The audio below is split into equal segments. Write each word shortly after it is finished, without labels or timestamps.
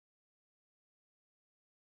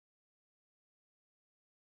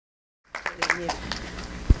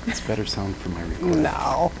It's better sound for my recording.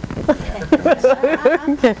 No.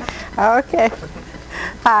 Okay.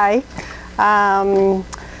 Hi.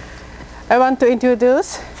 I want to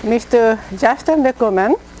introduce Mr. Justin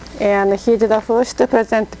Liquorman, and he's the first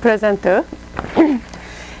presenter.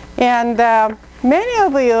 And many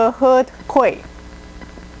of you heard koi,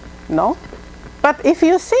 no? But if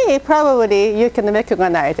you see it, probably you can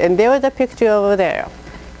recognize, and there is a picture over there.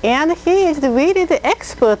 And he is really the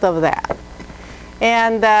expert of that.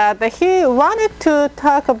 And he wanted to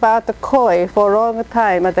talk about the koi for a long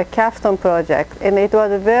time at the Capstone project, and it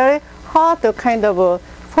was very hard to kind of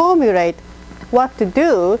formulate what to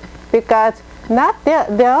do, because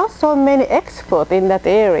there are so many experts in that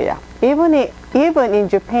area, even in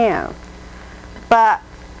Japan. But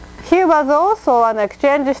he was also an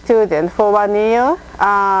exchange student for 1 year.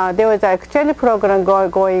 There was an exchange program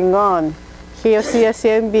going on here,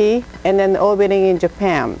 CSMB, and then orbiting in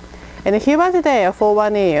Japan. And he was there for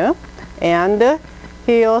 1 year, and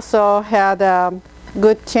he also had a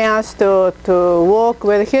good chance to work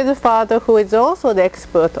with his father, who is also the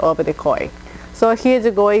expert of the koi. So he's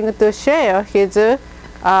going to share his,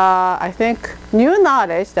 I think, new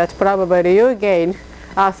knowledge that probably you gained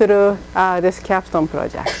through this Capstone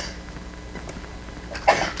project.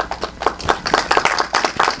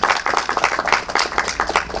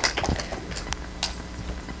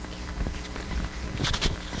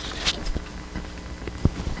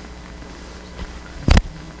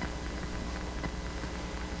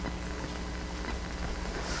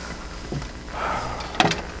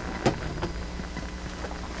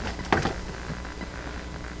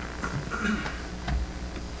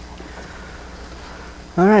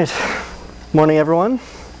 All right. Morning, everyone.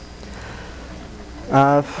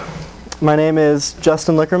 My name is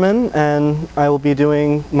Justin Liquorman, and I will be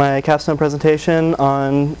doing my capstone presentation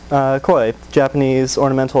on koi, Japanese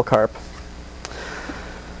ornamental carp.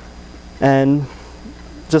 And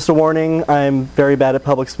just a warning, I'm very bad at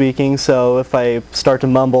public speaking, so if I start to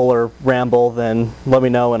mumble or ramble, then let me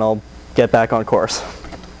know and I'll get back on course.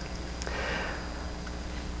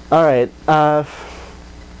 All right.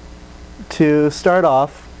 To start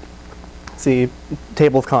off, see,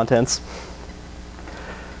 table of contents.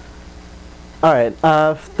 All right,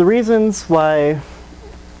 the reasons why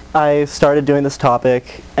I started doing this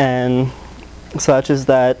topic and such is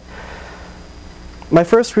that my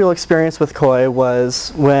first real experience with koi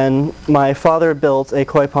was when my father built a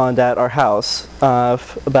koi pond at our house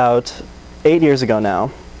about 8 years ago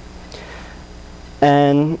now.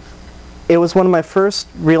 And it was one of my first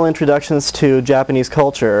real introductions to Japanese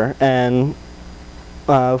culture, and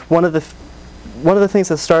one of the things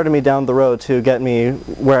that started me down the road to get me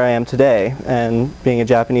where I am today, and being a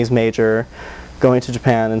Japanese major, going to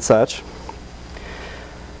Japan and such.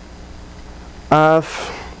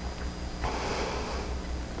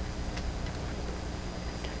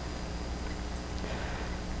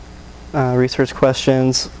 Research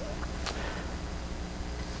questions.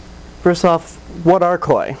 First off, what are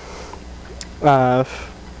koi?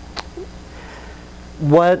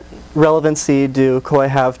 What relevancy do koi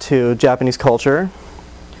have to Japanese culture?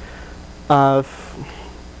 Why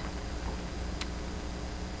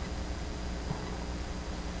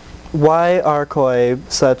are koi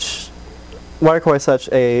such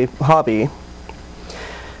a hobby?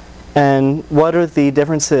 And what are the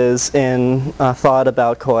differences in thought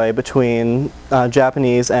about koi between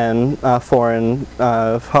Japanese and foreign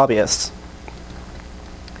hobbyists?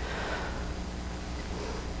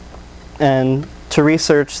 And to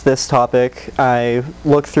research this topic, I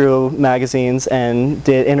looked through magazines and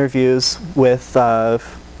did interviews with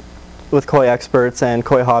koi experts and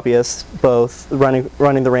koi hobbyists, both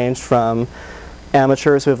running the range from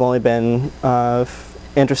amateurs who have only been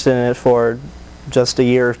interested in it for just a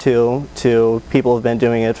year or two to people who have been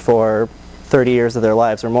doing it for 30 years of their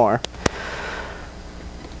lives or more.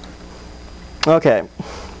 Okay,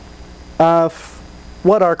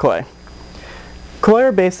 what are koi? Koi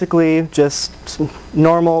are basically just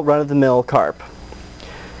normal run-of-the-mill carp.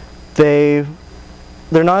 They're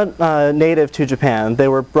not native to Japan. They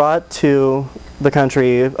were brought to the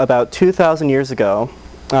country about 2,000 years ago.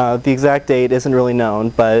 The exact date isn't really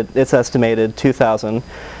known, but it's estimated 2,000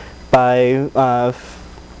 by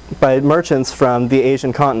merchants from the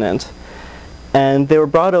Asian continent. And they were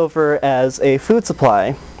brought over as a food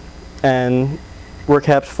supply and were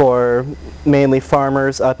kept for mainly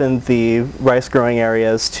farmers up in the rice growing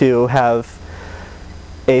areas to have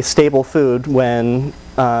a stable food when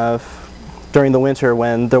during the winter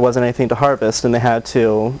when there wasn't anything to harvest and they had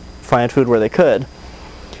to find food where they could.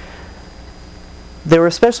 They were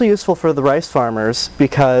especially useful for the rice farmers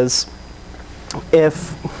because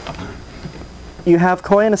if you have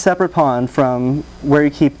koi in a separate pond from where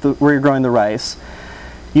where you're growing the rice.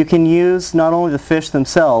 You can use not only the fish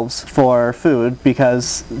themselves for food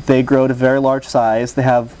because they grow to very large size, they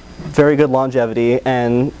have very good longevity,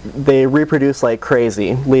 and they reproduce like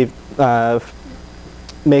crazy,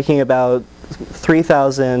 making about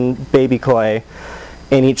 3,000 baby koi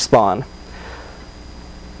in each spawn.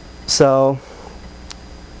 So,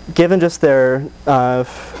 given just their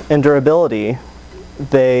endurability,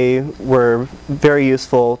 they were very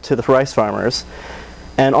useful to the rice farmers.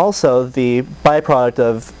 And also, the byproduct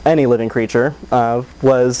of any living creature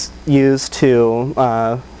was used in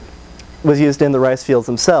the rice fields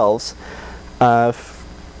themselves.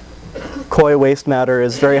 Koi waste matter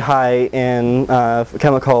is very high in a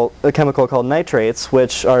chemical called nitrates,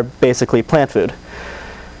 which are basically plant food.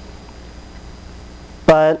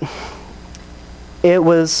 But it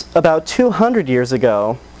was about 200 years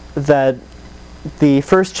ago that the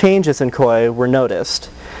first changes in koi were noticed.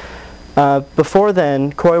 Before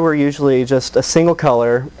then, koi were usually just a single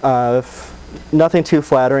color, nothing too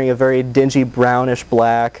flattering, a very dingy brownish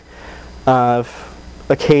black,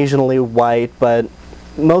 occasionally white, but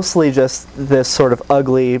mostly just this sort of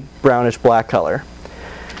ugly brownish black color.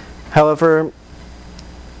 However,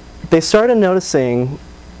 they started noticing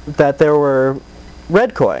that there were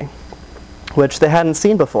red koi, which they hadn't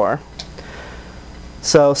seen before.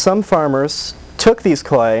 So some farmers took these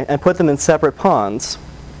koi and put them in separate ponds,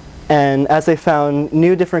 and as they found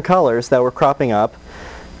new different colors that were cropping up,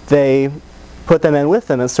 they put them in with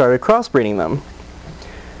them and started crossbreeding them.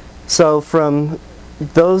 So from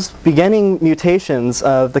those beginning mutations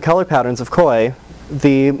of the color patterns of koi,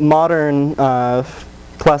 the modern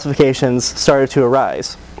classifications started to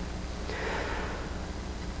arise.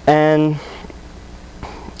 And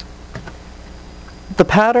the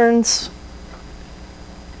patterns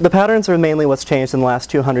are mainly what's changed in the last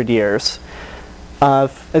 200 years.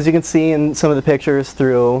 As you can see in some of the pictures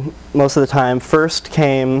through most of the time, first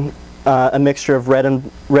came a mixture of red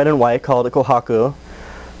and white called a kohaku,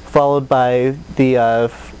 followed by the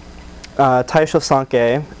Taisho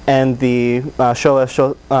Sanke and the Showa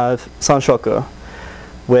Sanshoku,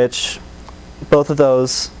 which both of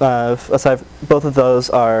those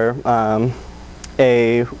are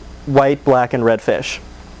a white, black, and red fish,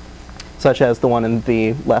 such as the one in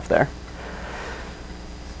the left there.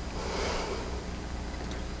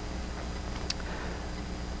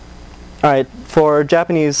 All right, for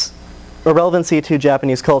relevancy to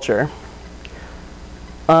Japanese culture.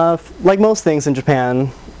 Like most things in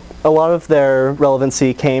Japan, a lot of their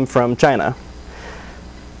relevancy came from China.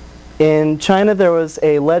 In China, there was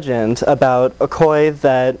a legend about a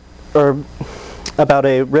about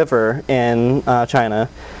a river in China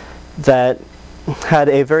that had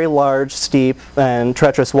a very large, steep, and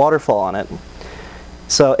treacherous waterfall on it.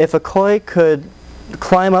 So if a koi could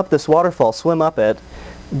climb up this waterfall, swim up it,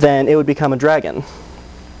 then it would become a dragon.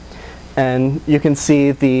 And you can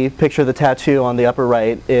see the picture of the tattoo on the upper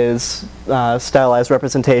right is a stylized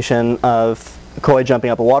representation of koi jumping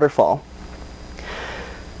up a waterfall.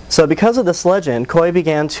 So because of this legend, koi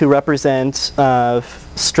began to represent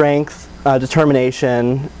strength,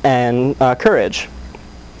 determination, and courage.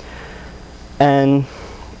 And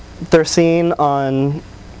they're seen on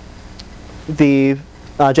the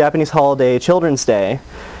Japanese holiday Children's Day.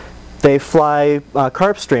 They fly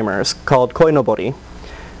carp streamers called koi nobori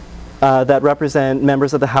that represent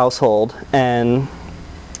members of the household, and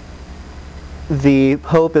the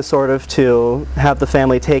hope is sort of to have the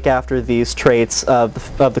family take after these traits of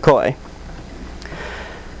the koi.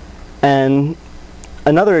 And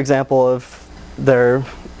another example of their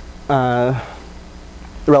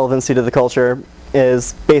relevancy to the culture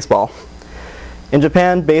is baseball. In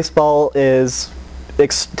Japan, baseball is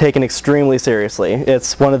taken extremely seriously.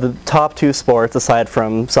 It's one of the top two sports aside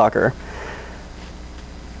from soccer.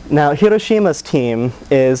 Now, Hiroshima's team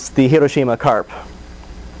is the Hiroshima Carp.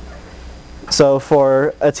 So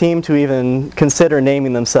for a team to even consider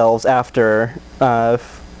naming themselves after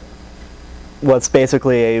what's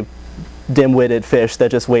basically a dim-witted fish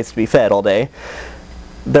that just waits to be fed all day,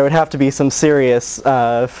 there would have to be some serious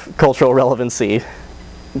cultural relevancy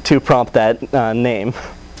to prompt that name.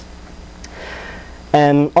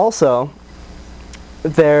 And also,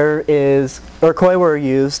 koi were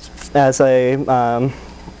used as a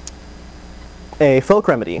folk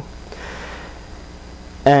remedy,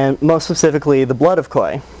 and most specifically the blood of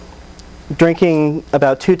koi. Drinking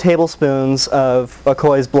about 2 tablespoons of a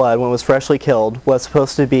koi's blood when it was freshly killed was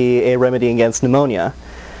supposed to be a remedy against pneumonia.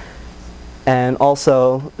 And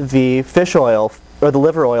also the fish oil, or the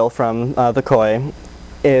liver oil from the koi,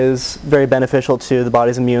 is very beneficial to the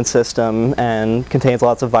body's immune system and contains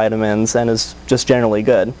lots of vitamins and is just generally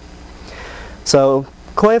good. So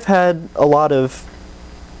koi have had a lot of,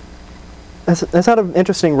 has had an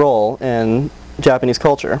interesting role in Japanese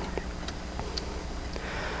culture.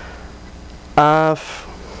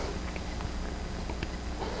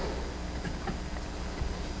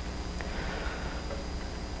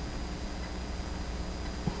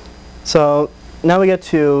 So now we get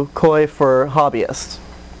to koi for hobbyists.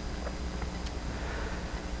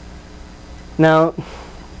 Now,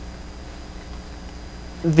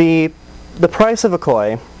 the price of a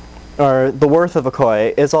koi, or the worth of a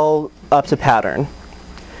koi, is all up to pattern.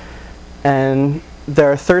 And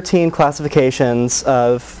there are 13 classifications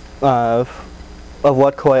of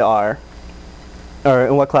what koi are, or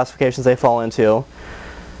in what classifications they fall into.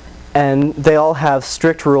 And they all have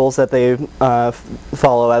strict rules that they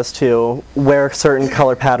follow as to where certain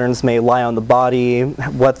color patterns may lie on the body,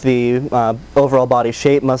 what the overall body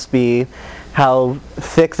shape must be, how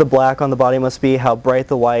thick the black on the body must be, how bright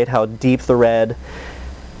the white, how deep the red.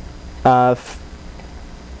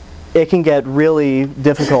 It can get really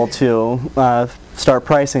difficult to start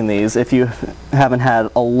pricing these if you haven't had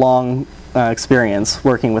a long experience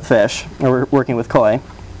working with fish, or working with koi.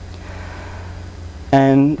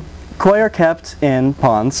 And koi are kept in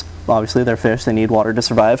ponds. Obviously, they're fish, they need water to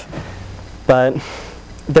survive. But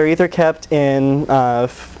they're either kept in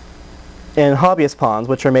hobbyist ponds,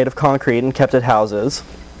 which are made of concrete and kept at houses,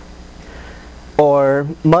 or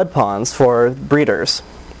mud ponds for breeders.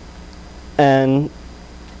 And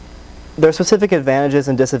there are specific advantages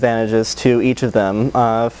and disadvantages to each of them.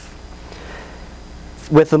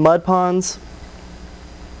 With the mud ponds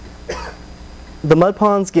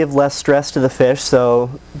give less stress to the fish, so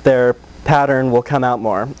their pattern will come out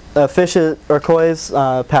more. Koi's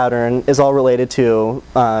pattern is all related to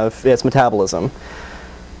its metabolism,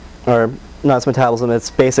 or not its metabolism,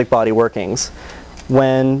 its basic body workings.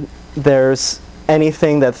 When there's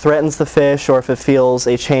anything that threatens the fish, or if it feels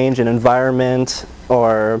a change in environment,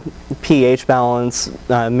 or pH balance,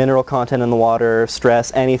 mineral content in the water,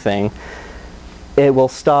 stress, anything, it will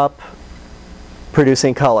stop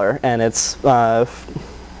producing color, and its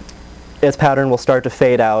pattern will start to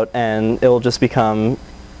fade out, and it will just become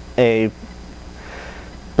a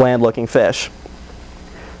bland-looking fish.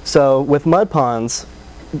 So with mud ponds,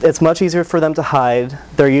 it's much easier for them to hide.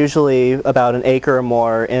 They're usually about an acre or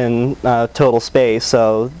more in total space,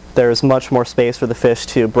 so there's much more space for the fish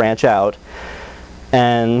to branch out,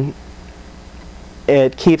 and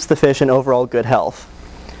it keeps the fish in overall good health.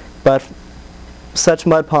 But such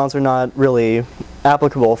mud ponds are not really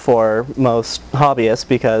applicable for most hobbyists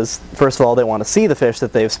because, first of all, they want to see the fish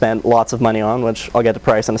that they've spent lots of money on, which I'll get to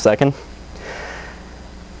price in a second.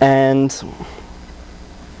 And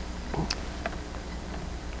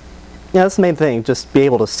yeah, that's the main thing, just be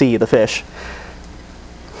able to see the fish.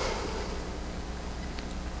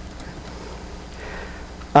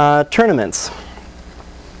 Tournaments.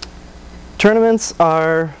 Tournaments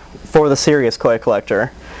are for the serious koi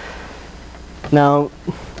collector. Now,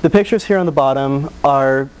 the pictures here on the bottom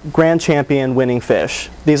are grand champion winning fish.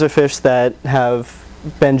 These are fish that have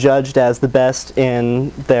been judged as the best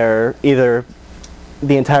in their either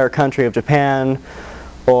the entire country of Japan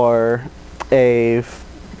or a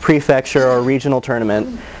prefecture or regional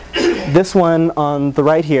tournament. This one on the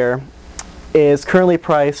right here is currently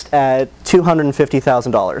priced at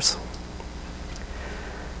 $250,000.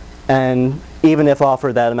 And even if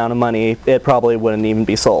offered that amount of money, it probably wouldn't even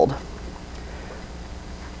be sold.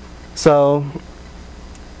 So,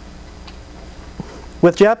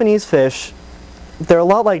 with Japanese fish, they're a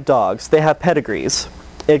lot like dogs. They have pedigrees.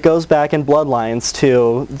 It goes back in bloodlines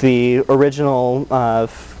to the original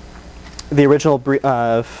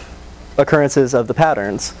occurrences of the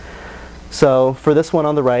patterns. So, for this one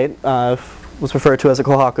on the right, was referred to as a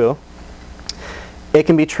kohaku. It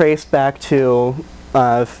can be traced back to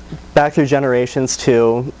back through generations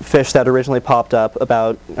to fish that originally popped up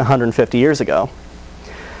about 150 years ago.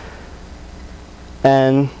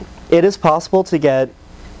 And it is possible to get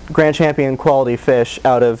grand champion quality fish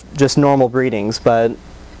out of just normal breedings, but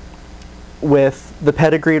with the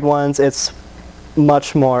pedigreed ones, it's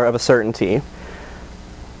much more of a certainty.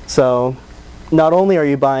 So not only are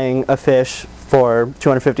you buying a fish for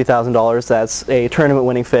 $250,000 that's a tournament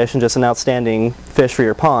winning fish and just an outstanding fish for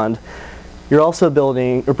your pond, you're also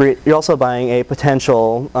buying a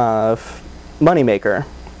potential moneymaker,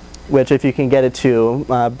 which if you can get it to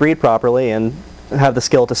breed properly and have the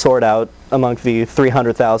skill to sort out among the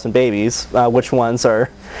 300,000 babies, which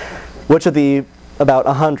of the about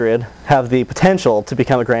 100 have the potential to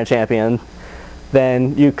become a grand champion,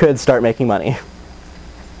 then you could start making money.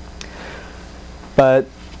 But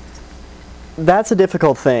that's a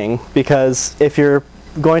difficult thing, because if you're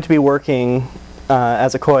going to be working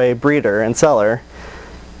as a koi breeder and seller,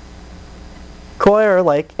 koi are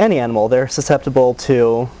like any animal. They're susceptible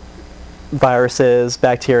to viruses,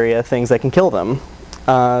 bacteria, things that can kill them.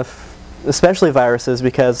 Especially viruses,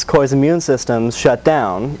 because koi's immune systems shut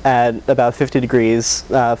down at about 50 degrees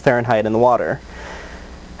Fahrenheit in the water.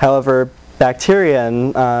 However, bacteria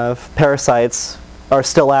and parasites are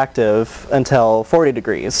still active until 40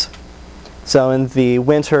 degrees. So in the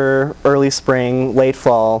winter, early spring, late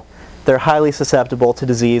fall, they're highly susceptible to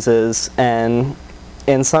diseases, and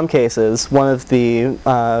in some cases, one of the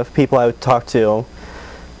people I would talk to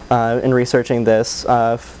in researching this,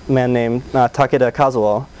 a man named Takeda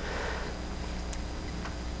Kazuo,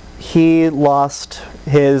 he lost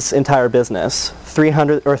his entire business,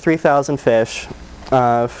 3,000 fish,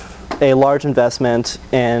 a large investment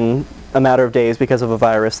in a matter of days because of a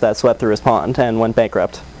virus that swept through his pond and went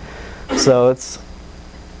bankrupt. So it's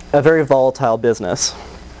a very volatile business.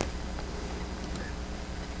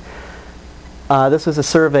 This was a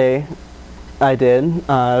survey I did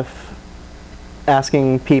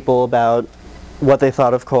asking people about what they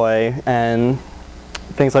thought of koi and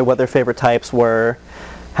things like what their favorite types were,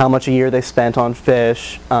 how much a year they spent on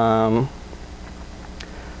fish,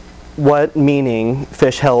 what meaning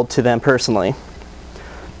fish held to them personally.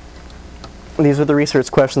 These are the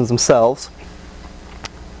research questions themselves.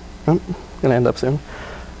 I'm going to end up soon.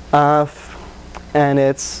 And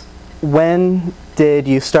it's, when did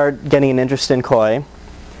you start getting an interest in koi?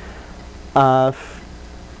 What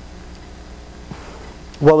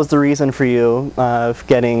was the reason for you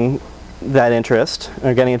getting that interest,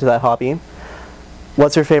 or getting into that hobby?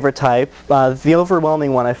 What's your favorite type? The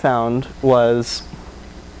overwhelming one I found was,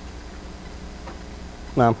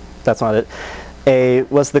 no, that's not it.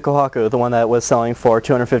 Was the kohaku, the one that was selling for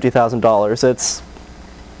 $250,000.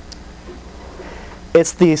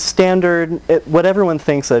 It's the standard, what everyone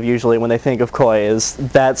thinks of usually when they think of koi is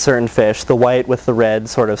that certain fish, the white with the red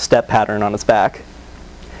sort of step pattern on its back.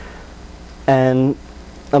 And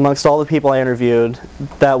amongst all the people I interviewed,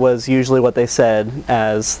 that was usually what they said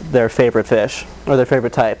as their favorite fish, or their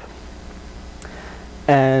favorite type.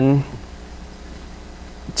 And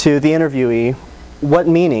to the interviewee, what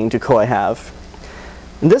meaning do koi have?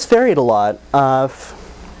 And this varied a lot.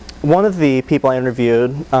 One of the people I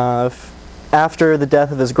interviewed, after the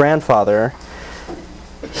death of his grandfather,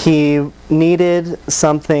 he needed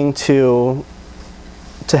something to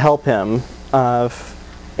help him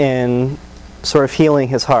in sort of healing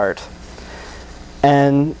his heart.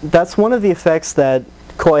 And that's one of the effects that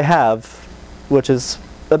koi have, which is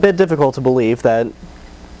a bit difficult to believe, that,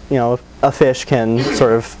 you know, a fish can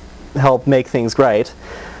sort of help make things right.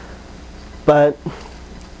 But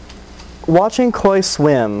watching koi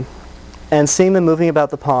swim and seeing them moving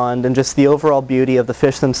about the pond and just the overall beauty of the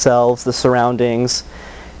fish themselves, the surroundings,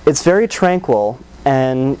 it's very tranquil,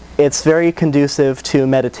 and it's very conducive to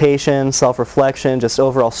meditation, self-reflection, just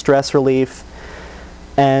overall stress relief.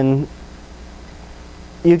 And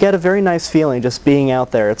you get a very nice feeling just being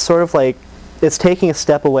out there. It's sort of like it's taking a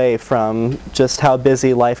step away from just how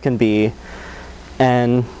busy life can be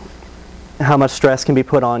and how much stress can be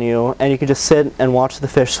put on you, and you can just sit and watch the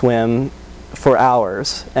fish swim for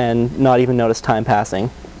hours and not even notice time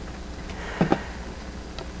passing.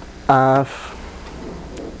 How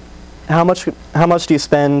much do you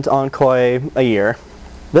spend on koi a year?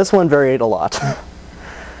 This one varied a lot.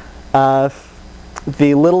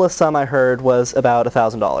 The littlest sum I heard was about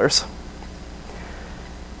 $1,000.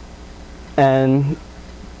 And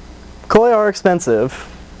koi are expensive,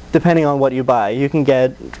 depending on what you buy. You can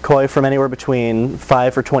get koi from anywhere between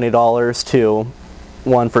 $5 for $20 to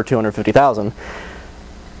one for $250,000.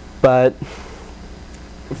 But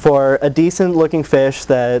for a decent looking fish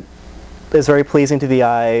that is very pleasing to the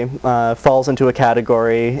eye, falls into a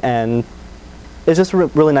category, and is just a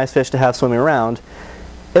really nice fish to have swimming around,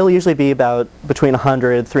 it'll usually be about between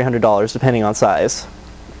 $100, $300 depending on size.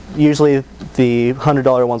 Usually the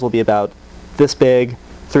 $100 ones will be about this big,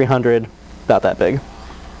 300, about that big.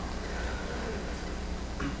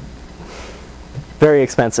 Very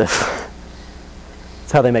expensive.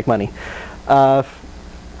 That's how they make money. And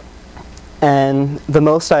the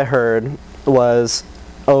most I heard was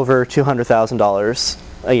over $200,000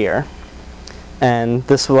 a year. And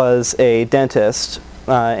this was a dentist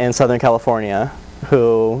in Southern California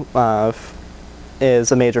who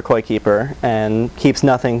is a major koi keeper and keeps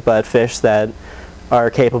nothing but fish that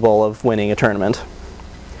are capable of winning a tournament.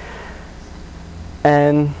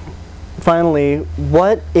 And finally,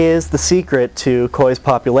 what is the secret to koi's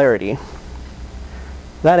popularity?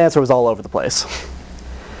 That answer was all over the place.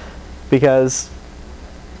 Because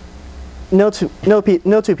no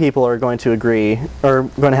two people are going to agree or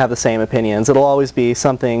going to have the same opinions. It'll always be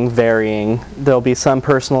something varying. There'll be some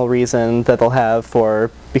personal reason that they'll have for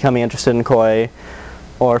becoming interested in koi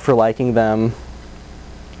or for liking them.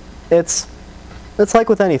 It's like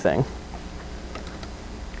with anything.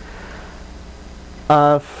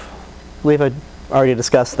 I believe I already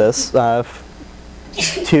discussed this.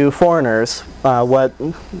 To foreigners, what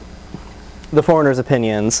the foreigners'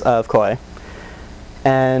 opinions of koi.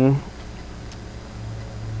 And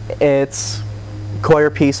koi are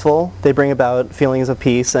peaceful. They bring about feelings of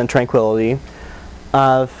peace and tranquility.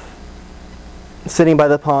 Sitting by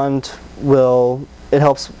the pond it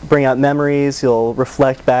helps bring out memories. You'll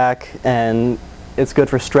reflect back, and it's good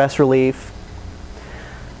for stress relief.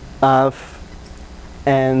 And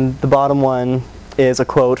the bottom one is a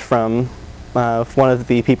quote from one of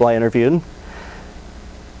the people I interviewed.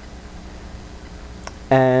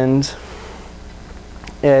 And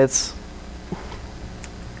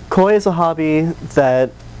koi is a hobby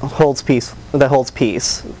that holds peace,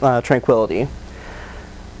 tranquility.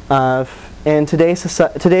 And today's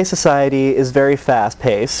society is very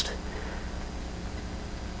fast-paced.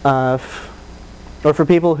 Or for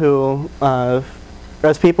people who,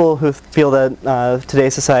 as people who feel that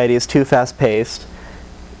today's society is too fast-paced,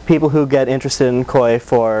 people who get interested in koi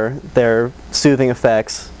for their soothing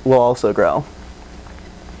effects will also grow.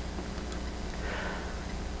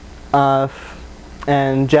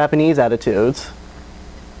 And Japanese attitudes.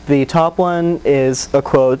 The top one is a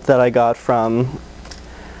quote that I got from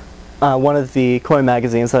one of the koi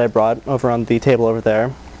magazines that I brought over on the table over there,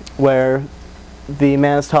 where the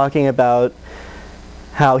man is talking about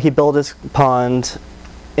how he built his pond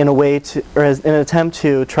in a way to, or in an attempt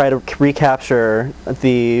to try to recapture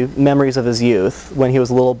the memories of his youth when he was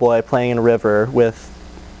a little boy playing in a river with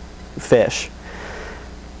fish.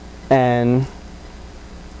 And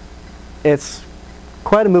it's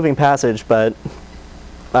quite a moving passage, but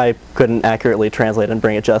I couldn't accurately translate and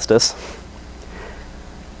bring it justice.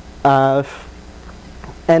 And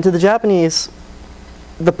to the Japanese,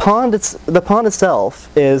 the pond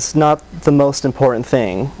itself is not the most important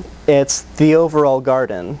thing. It's the overall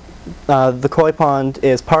garden. The koi pond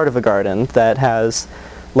is part of a garden that has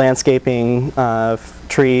landscaping,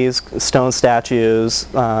 trees, stone statues,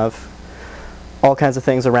 all kinds of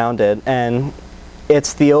things around it, and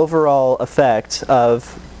it's the overall effect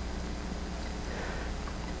of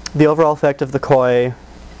the koi,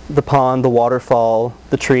 the pond, the waterfall,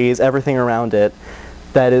 the trees, everything around it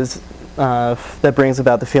that brings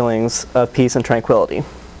about the feelings of peace and tranquility.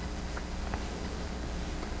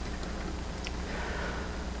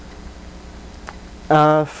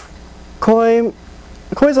 Koi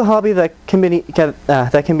is a hobby that can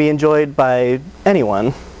be enjoyed by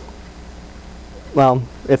anyone. Well,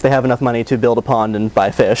 if they have enough money to build a pond and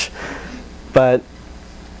buy fish. But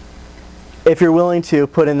if you're willing to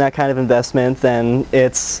put in that kind of investment, then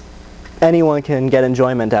anyone can get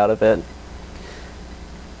enjoyment out of it.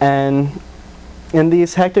 And in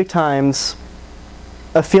these hectic times,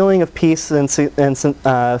 a feeling of peace and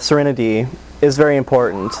serenity is very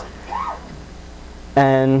important.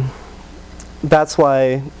 And that's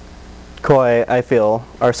why koi, I feel,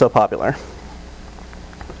 are so popular.